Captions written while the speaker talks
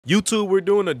YouTube, we're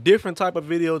doing a different type of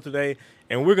video today,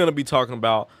 and we're going to be talking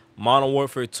about Modern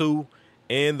Warfare 2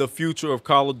 and the future of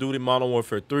Call of Duty Modern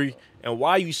Warfare 3 and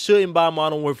why you shouldn't buy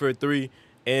Modern Warfare 3.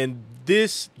 And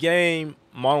this game,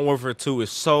 Modern Warfare 2, is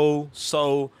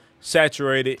so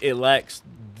saturated. It lacks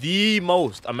the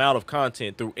most amount of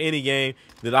content through any game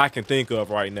that I can think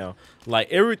of right now. Like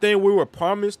everything we were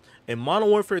promised in Modern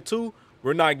Warfare 2,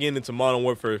 we're not getting into Modern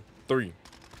Warfare 3.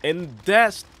 And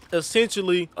that's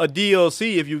essentially a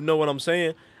DLC, if you know what I'm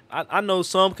saying. I know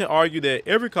some can argue that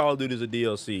every Call of Duty is a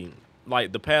DLC.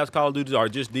 Like the past Call of Duties are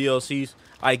just DLCs.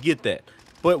 I get that.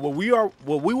 But what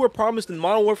we were promised in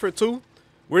Modern Warfare 2,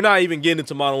 we're not even getting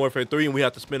into Modern Warfare 3, and we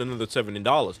have to spend another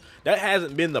 $70. That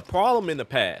hasn't been the problem in the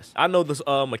past. I know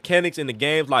the mechanics in the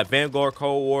games like Vanguard,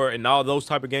 Cold War, and all those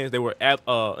type of games, they were at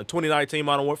in 2019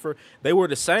 Modern Warfare, they were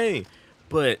the same.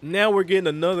 But now we're getting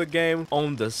another game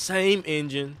on the same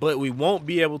engine, but we won't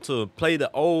be able to play the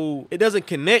old. It doesn't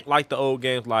connect like the old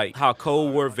games, like how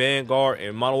Cold War, Vanguard,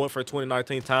 and Modern Warfare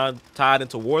 2019 tied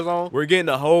into Warzone. We're getting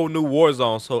a whole new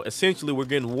Warzone. So essentially, we're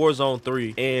getting Warzone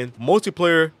 3 and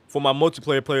multiplayer. For my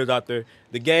multiplayer players out there,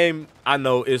 the game, I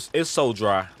know it's so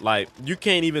dry. Like you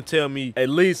can't even tell me at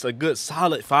least a good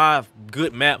solid 5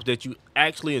 good maps that you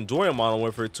actually enjoy in Modern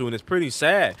Warfare 2, and it's pretty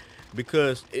sad.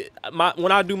 Because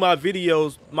when I do my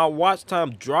videos, my watch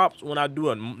time drops when I do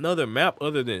another map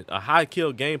other than a high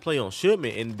kill gameplay on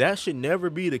shipment, and that should never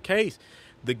be the case.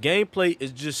 The gameplay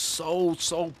is just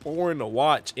so boring to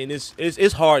watch, and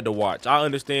it's hard to watch. I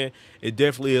understand it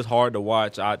definitely is hard to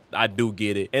watch. I do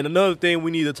get it. And another thing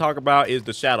we need to talk about is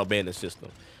the shadow banning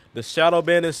system. The shadow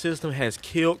banning system has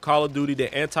killed Call of Duty.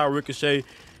 The anti-ricochet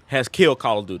has killed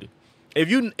Call of Duty. If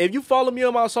you follow me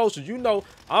on my socials, you know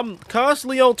I'm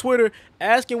constantly on Twitter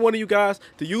asking one of you guys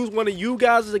to use one of you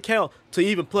guys' account to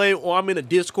even play, or I'm in a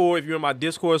Discord if you're in my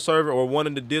Discord server or one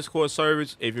of the Discord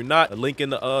servers. If you're not, a link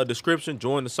in the description,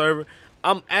 join the server.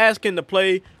 I'm asking to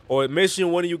play or messaging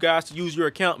one of you guys to use your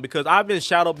account because I've been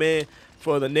shadow banned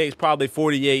for the next probably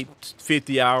 48,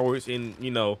 50 hours. And,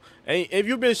 you know, if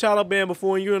you've been shadow banned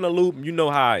before and you're in a loop, you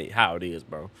know how it is,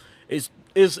 bro.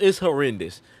 It's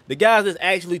horrendous. The guys that's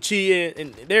actually cheating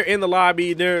and they're in the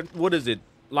lobby, they're, what is it,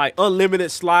 like unlimited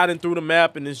sliding through the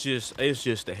map, and it's just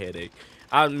a headache.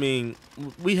 I mean,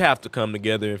 we have to come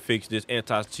together and fix this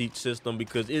anti-cheat system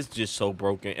because it's just so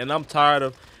broken. And I'm tired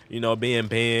of, you know, being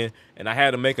banned, and I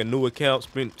had to make a new account,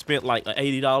 spent like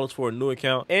 $80 for a new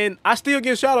account, and I still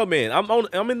get shadow banned.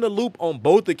 I'm in the loop on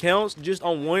both accounts. Just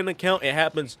on one account, it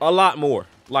happens a lot more,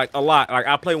 like a lot. Like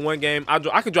I play one game,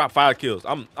 I could drop 5 kills.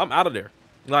 I'm out of there.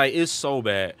 Like it's so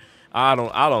bad. I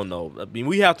don't know. I mean,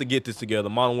 we have to get this together.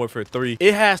 Modern Warfare 3,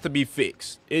 it has to be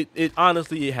fixed. It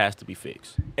honestly, it has to be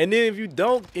fixed. And then if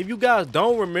you guys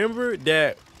don't remember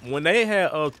that when they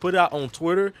had put out on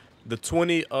Twitter the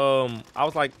I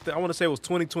want to say it was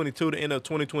 2022, the end of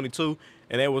 2022,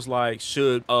 and it was like,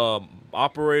 should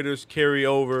operators carry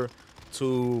over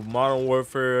to Modern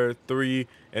Warfare 3?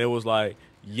 And it was like,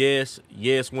 yes,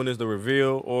 when is the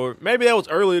reveal? Or maybe that was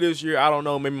earlier this year, I don't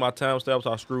know, maybe my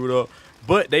timestamps I screwed up,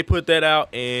 but they put that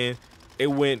out and it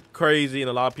went crazy, and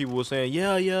a lot of people were saying,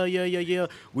 yeah,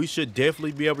 we should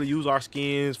definitely be able to use our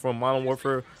skins from Modern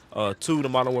Warfare 2 to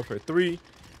Modern Warfare 3.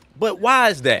 But why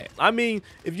is that? I mean,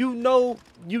 if you know,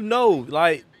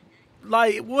 like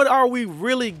what are we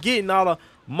really getting out of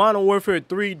Modern Warfare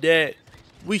 3 that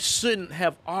we shouldn't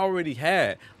have already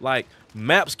had? Like,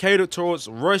 maps catered towards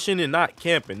rushing and not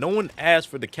camping. No one asked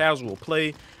for the casual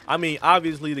play. I mean,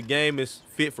 obviously the game is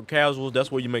fit for casuals.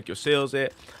 That's where you make your sales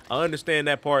at. I understand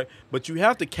that part, but you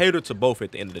have to cater to both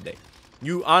at the end of the day.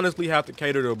 You honestly have to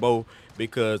cater to both,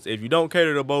 because if you don't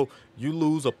cater to both, you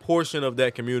lose a portion of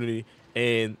that community,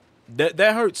 and that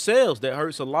hurts sales. That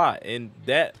hurts a lot, and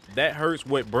that hurts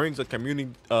what brings a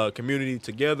community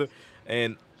together.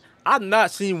 And I've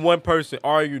not seen one person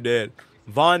argue that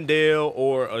Vondale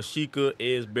or Ashika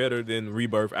is better than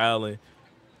Rebirth Allen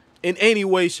in any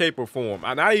way, shape, or form.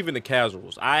 Not even the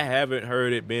casuals. I haven't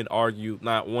heard it been argued,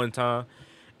 not one time,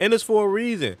 and it's for a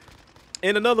reason.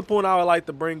 And another point I would like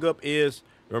to bring up is,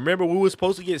 remember we were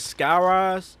supposed to get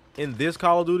Skyrise in this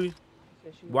Call of Duty?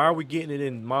 Why are we getting it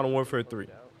in Modern Warfare 3?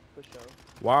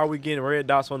 Why are we getting red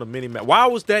dots on the mini-map? Why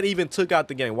was that even took out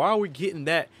the game? Why are we getting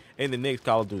that in the next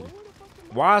Call of Duty?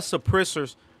 Why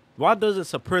doesn't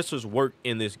suppressors work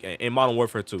in this game, in Modern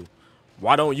Warfare 2?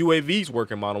 Why don't UAVs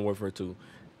work in Modern Warfare 2?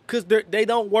 Because they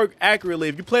don't work accurately.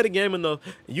 If you play the game enough,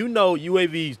 you know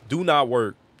UAVs do not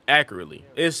work accurately.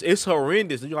 It's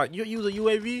horrendous. You're like, you use a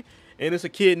UAV and it's a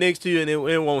kid next to you and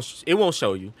it won't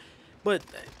show you. But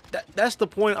that's the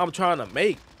point I'm trying to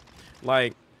make.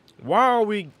 Like, why are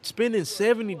we spending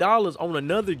 $70 on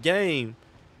another game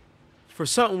for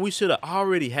something we should have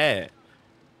already had.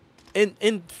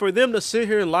 And for them to sit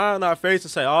here and lie in our face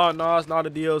and say, oh, no, it's not a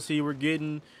DLC. We're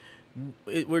getting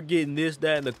this,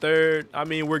 that, and the third. I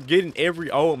mean, we're getting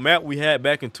every old map we had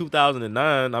back in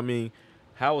 2009. I mean,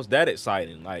 how was that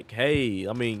exciting? Like, hey,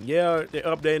 I mean, yeah, they're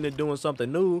updating and doing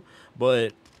something new,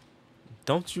 but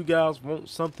don't you guys want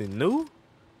something new?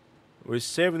 With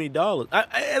 $70.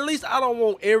 At least I don't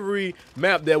want every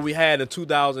map that we had in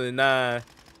 2009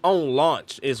 on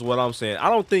launch, is what I'm saying. I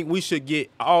don't think we should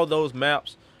get all those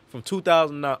maps from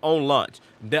 2009 on launch.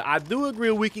 That I do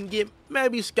agree we can get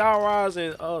maybe Skyrise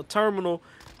and Terminal,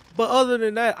 but other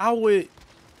than that, I would,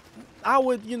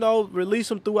 you know, release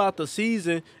them throughout the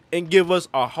season and give us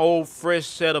a whole fresh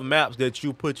set of maps that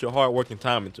you put your hard work and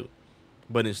time into.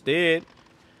 But instead,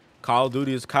 Call of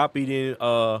Duty is copied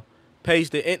and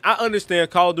pasted. And I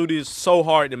understand Call of Duty is so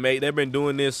hard to make. They've been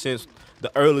doing this since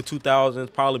the early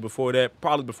 2000s, probably before that,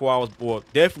 probably before I was born,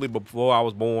 definitely before I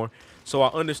was born. So I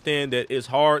understand that it's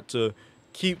hard to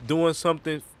keep doing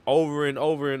something over and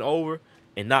over and over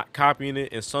and not copying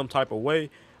it in some type of way,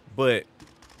 but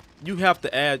you have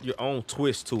to add your own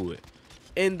twist to it.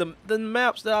 And the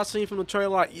maps that I've seen from the trailer,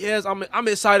 like, yes, I'm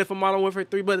excited for Modern Warfare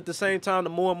 3, but at the same time,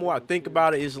 the more and more I think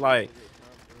about it, it's like,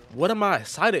 what am I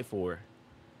excited for?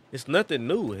 It's nothing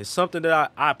new. It's something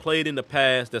that I played in the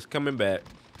past that's coming back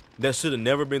that should have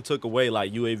never been took away,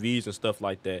 like UAVs and stuff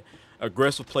like that.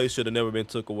 Aggressive play should have never been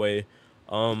took away.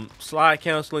 Slide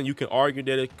canceling, you can argue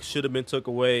that it should have been took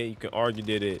away. You can argue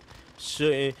that it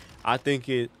shouldn't. I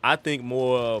think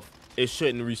more of it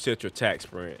shouldn't reset your tax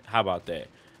sprint. How about that?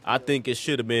 I think it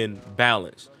should have been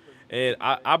balanced. And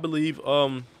I believe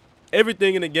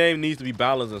everything in the game needs to be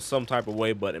balanced in some type of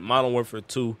way, but in Modern Warfare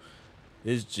 2,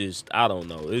 it's just, I don't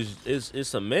know.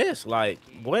 It's a mess. Like,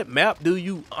 what map do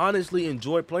you honestly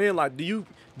enjoy playing? Like, do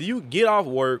you get off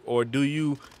work or do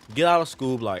you get out of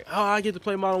school like, oh, I get to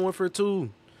play Modern Warfare 2?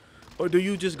 Or do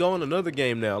you just go on another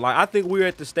game now? Like, I think we're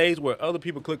at the stage where other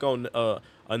people click on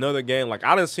another game. Like,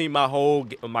 I done seen my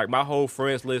whole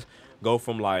friends list go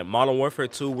from like Modern Warfare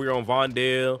 2, we're on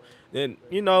Vondale. Then,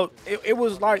 you know, it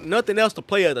was like nothing else to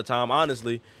play at the time,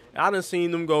 honestly. I done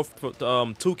seen them go for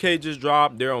 2K just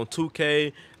dropped. They're on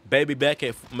 2K, maybe back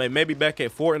at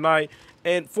Fortnite.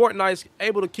 And Fortnite's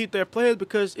able to keep their players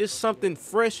because it's something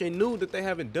fresh and new that they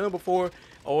haven't done before,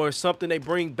 or something they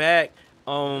bring back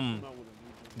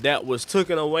that was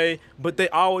taken away. But they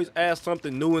always add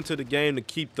something new into the game to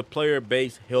keep the player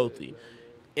base healthy.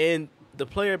 And the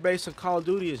player base in Call of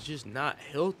Duty is just not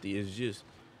healthy.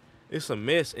 It's a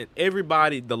mess. And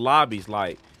everybody, the lobbies,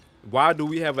 like, why do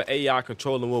we have an AI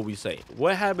controlling what we say?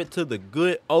 What happened to the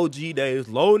good OG days,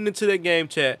 loading into their game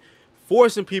chat,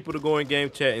 forcing people to go in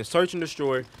game chat and search and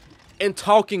destroy, and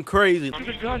talking crazy? I'm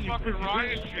just fucking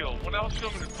Riot Shield. What else you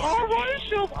want me to fucking Riot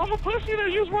Shield? I'm a pussy that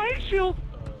use Riot Shield.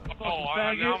 Oh, now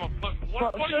I'm a pussy.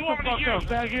 What do you want me to use?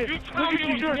 Faggot. You tell me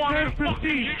what you want me to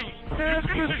fucking use.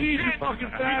 Prestige, you fucking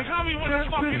fag. Tell me what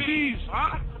to fucking use,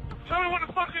 huh? Tell me what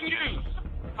to fucking use,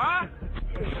 huh?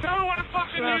 Tell me what to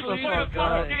fucking use to play the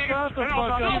fucking game. Shut the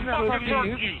fuck up,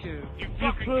 You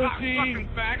fucking fucking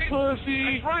faggot.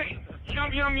 Pussy. That's right.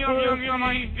 Yum, yum, yum, yum, yum,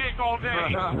 I eat dick all day.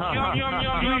 Yum, yum, yum,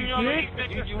 yum, yum, I eat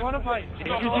dick. You wanna fight dick?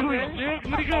 You eat dick?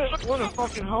 Nigga, what a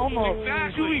fucking homo.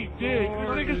 Exactly. You eat dick. This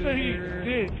nigga said he eats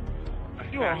dick.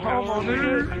 You a homo,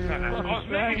 nigga. It's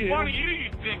making fun of you, you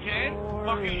dickhead.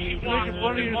 Fucking eat one, Making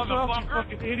fun of yourself, you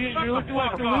fucking idiot. You're looking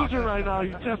like the loser right now.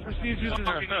 You test Prestige using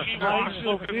fucking Riot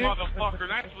Shield, fucking bitch. motherfucker.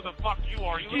 That's what the fuck you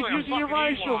are. You Keep look like a using your fucking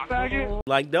Riot Shield, Ewok. faggot.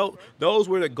 Like, those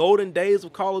were the golden days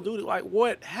of Call of Duty. Like,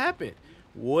 what happened?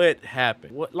 What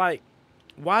happened? What, like,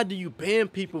 why do you ban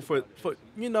people for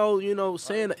you know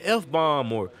saying the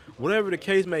F-bomb or whatever the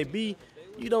case may be?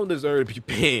 You don't deserve to be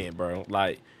banned, bro.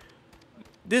 Like,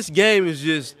 this game is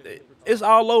just, it's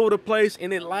all over the place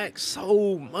and it lacks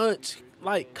so much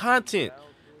like content.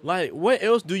 Like, what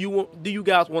else do you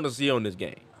guys want to see on this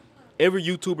game? Every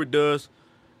YouTuber does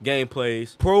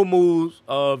gameplays.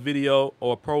 PREORDER video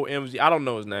or PREORDER, I don't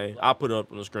know his name. I'll put it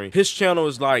up on the screen. His channel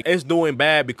is like, it's doing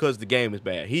bad because the game is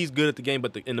bad. He's good at the game,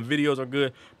 and the videos are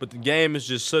good, but the game is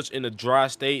just such in a dry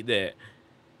state that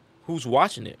who's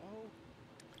watching it?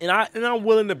 And I'm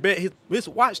willing to bet his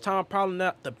watch time probably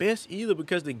not the best either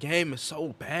because the game is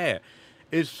so bad.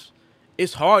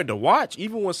 It's hard to watch.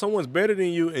 Even when someone's better than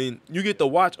you and you get to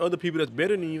watch other people that's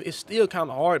better than you, it's still kind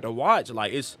of hard to watch.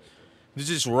 Like, it's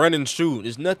just run and shoot.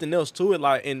 There's nothing else to it.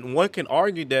 Like, and one can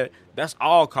argue that that's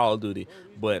all Call of Duty.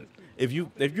 But if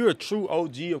you're a true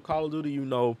OG of Call of Duty, you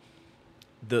know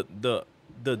the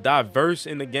diverse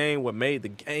in the game, what made the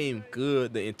game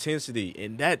good, the intensity,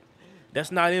 and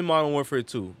That's not in Modern Warfare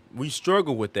 2. We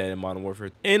struggle with that in Modern Warfare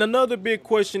 2. And another big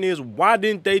question is, why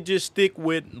didn't they just stick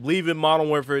with leaving Modern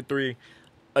Warfare 3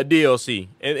 a DLC?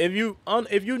 And if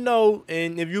you know,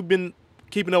 and if you've been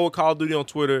keeping up with Call of Duty on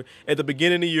Twitter, at the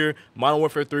beginning of the year, Modern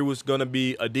Warfare 3 was going to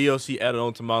be a DLC added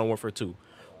on to Modern Warfare 2.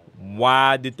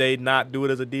 Why did they not do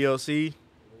it as a DLC?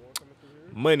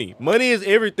 Money. Money is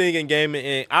everything in gaming,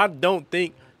 and I don't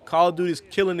think Call of Duty is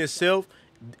killing itself.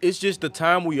 It's just the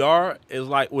time we are is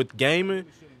like with gaming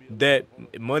that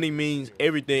money means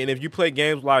everything. And if you play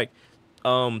games like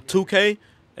 2K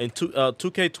and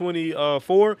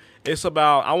 2K24, it's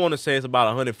about, I want to say it's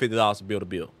about $150 to build a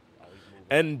build.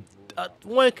 And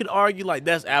one could argue like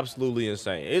that's absolutely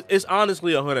insane. It's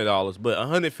honestly $100, but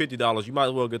 $150 you might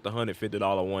as well get the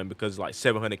 $150 one because it's like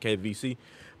 700K VC.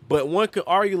 But one could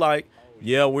argue like,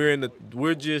 yeah, we're in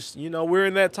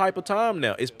that type of time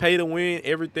now. It's pay to win.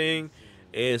 Everything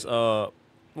is well,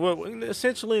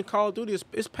 essentially in Call of Duty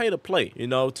it's pay to play. You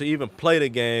know, to even play the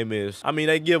game is, I mean,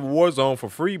 they give Warzone for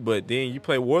free, but then you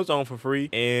play Warzone for free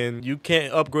and you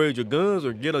can't upgrade your guns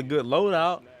or get a good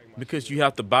loadout because you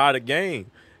have to buy the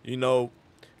game. You know,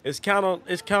 it's kind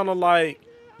of like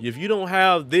if you don't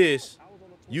have this,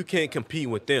 you can't compete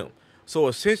with them. So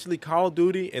essentially, Call of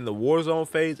Duty and the Warzone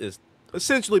phase is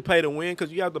essentially pay to win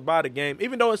because you have to buy the game.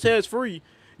 Even though it says free,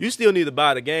 you still need to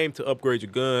buy the game to upgrade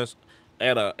your guns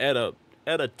at a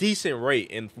decent rate.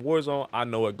 In Warzone, I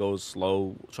know it goes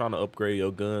slow trying to upgrade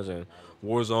your guns, and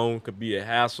Warzone could be a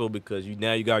hassle because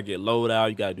now you gotta get loadout,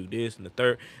 you gotta do this and the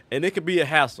third, and it could be a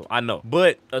hassle. I know,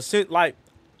 but like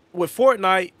with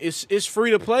Fortnite, it's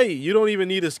free to play. You don't even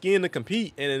need a skin to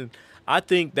compete, and I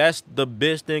think that's the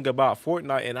best thing about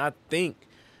Fortnite, and I think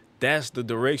that's the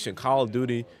direction Call of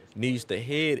Duty needs to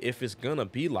head if it's gonna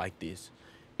be like this.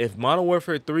 If Modern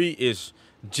Warfare 3 is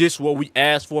just what we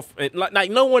asked for,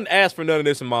 like no one asked for none of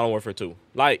this in Modern Warfare 2.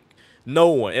 Like no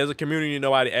one, as a community,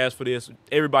 nobody asked for this.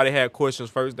 Everybody had questions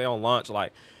first day on launch,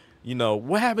 like, you know,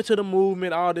 what happened to the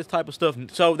movement, all this type of stuff.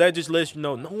 So that just lets you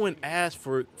know no one asked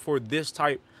for this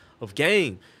type of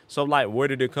game. So like, where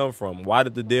did it come from? Why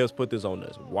did the devs put this on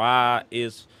us? Why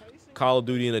is Call of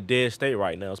Duty in a dead state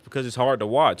right now? It's because it's hard to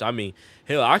watch. I mean,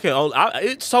 hell,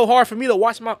 it's so hard for me to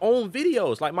watch my own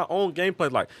videos, like my own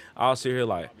gameplay. Like I'll sit here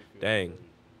like, dang,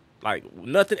 like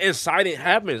nothing exciting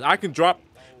happens. I can drop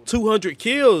 200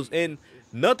 kills and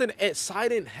nothing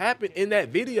exciting happened in that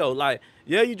video. Like,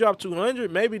 yeah, you dropped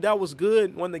 200. Maybe that was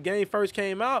good when the game first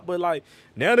came out, but like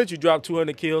now that you dropped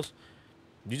 200 kills,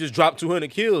 you just dropped 200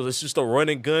 kills. It's just a run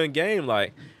and gun game.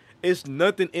 Like, it's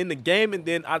nothing in the game. And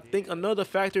then I think another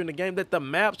factor in the game that the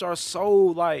maps are so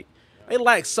like, they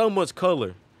lack so much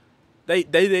color.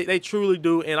 They truly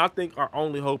do. And I think our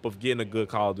only hope of getting a good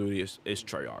Call of Duty is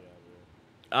Treyarch.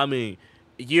 I mean,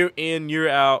 year in, year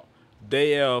out,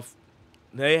 they have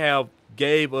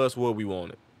gave us what we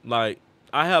wanted. Like,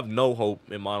 I have no hope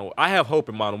in Modern. I have hope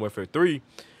in Modern Warfare 3.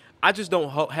 I just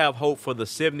don't have hope for the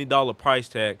 $70 price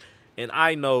tag. And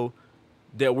I know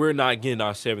that we're not getting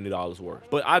our $70 worth.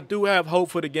 But I do have hope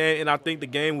for the game, and I think the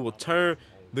game will turn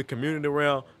the community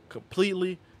around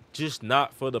completely, just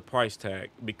not for the price tag.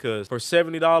 Because for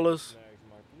 $70,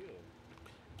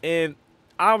 and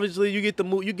obviously you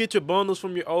get your bundles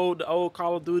from the old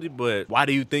Call of Duty, but why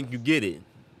do you think you get it?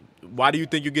 Why do you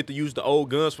think you get to use the old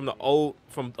guns from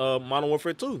Modern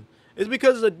Warfare 2? It's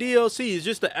because it's a DLC. It's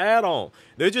just an add-on.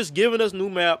 They're just giving us new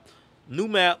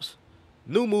maps,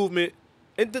 new movement,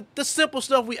 and the simple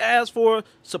stuff we asked for: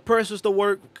 suppressors to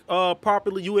work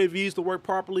properly, UAVs to work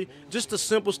properly, just the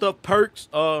simple stuff, perks,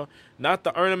 not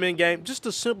the ornament game, just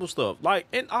the simple stuff. Like,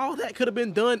 and all that could have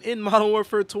been done in Modern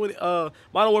Warfare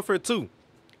 2.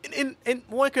 And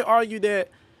one could argue that,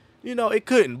 you know, it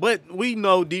couldn't, but we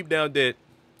know deep down that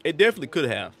it definitely could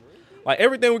have. Like,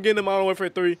 everything we're getting in Modern Warfare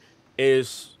 3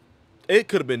 it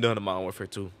could have been done in Modern Warfare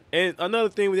 2. And another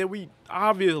thing that we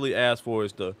obviously asked for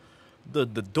is the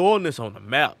dullness on the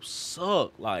map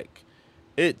suck. Like,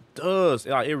 it does.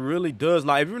 Like, it really does.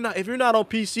 Like, if you're not on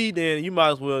PC, then you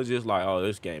might as well just like, oh,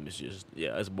 this game is just,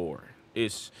 yeah, it's boring.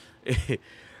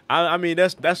 I mean,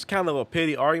 that's kind of a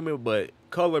petty argument, but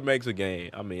color makes a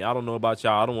game. I mean, I don't know about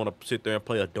y'all. I don't want to sit there and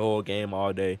play a dull game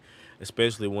all day,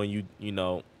 especially when you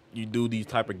do these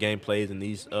type of gameplays and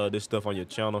this stuff on your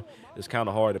channel. It's kind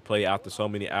of hard to play after so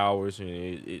many hours,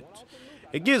 and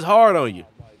it gets hard on you.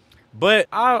 But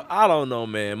I don't know,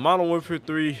 man. Modern Warfare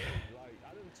 3,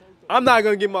 I'm not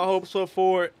gonna get my hopes up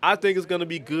for it. I think it's gonna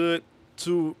be good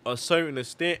to a certain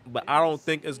extent, but I don't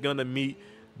think it's gonna meet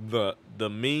the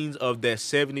means of that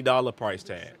 $70 price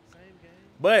tag.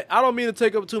 But I don't mean to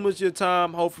take up too much of your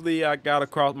time. Hopefully I got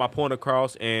across my point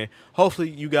across, and hopefully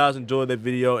you guys enjoyed that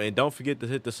video. And don't forget to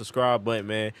hit the subscribe button,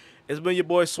 man. It's been your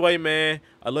boy Sway, man.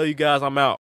 I love you guys. I'm out.